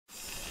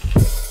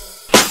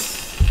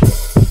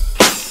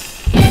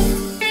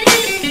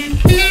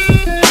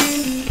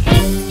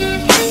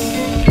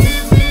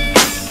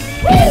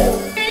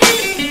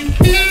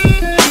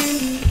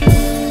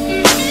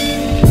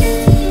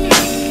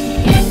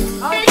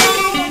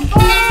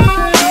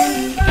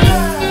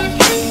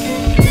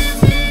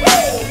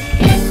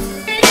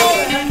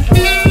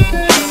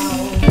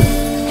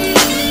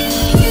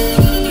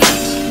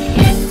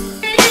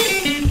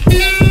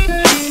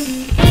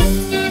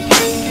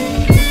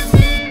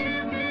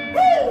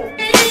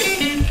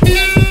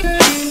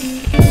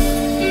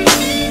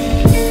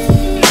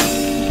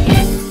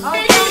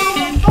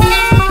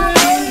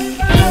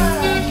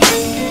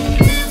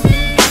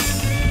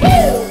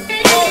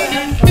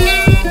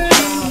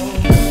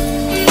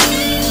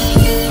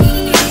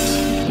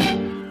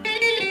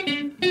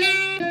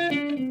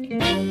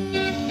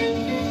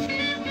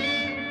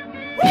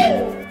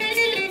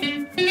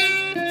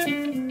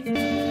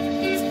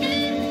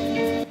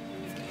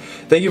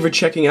Thank you for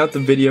checking out the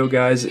video,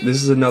 guys.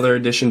 This is another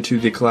addition to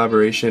the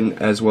collaboration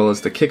as well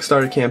as the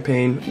Kickstarter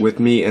campaign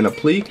with me and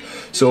IISIVEII.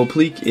 So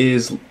IISIVEII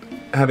is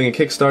having a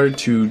Kickstarter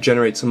to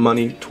generate some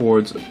money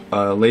towards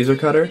a laser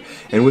cutter,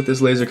 and with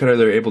this laser cutter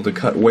they're able to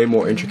cut way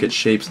more intricate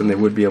shapes than they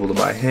would be able to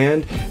by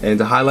hand. And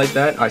to highlight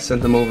that, I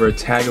sent them over a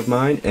tag of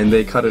mine and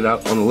they cut it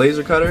out on the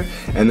laser cutter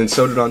and then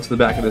sewed it onto the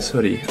back of this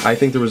hoodie. I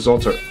think the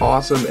results are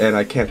awesome and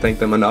I can't thank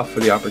them enough for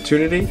the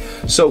opportunity.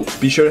 So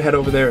be sure to head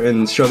over there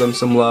and show them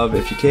some love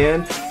if you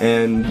can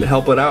and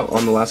help it out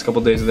on the last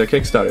couple days of their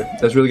Kickstarter.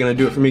 That's really going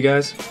to do it for me,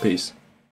 guys. Peace.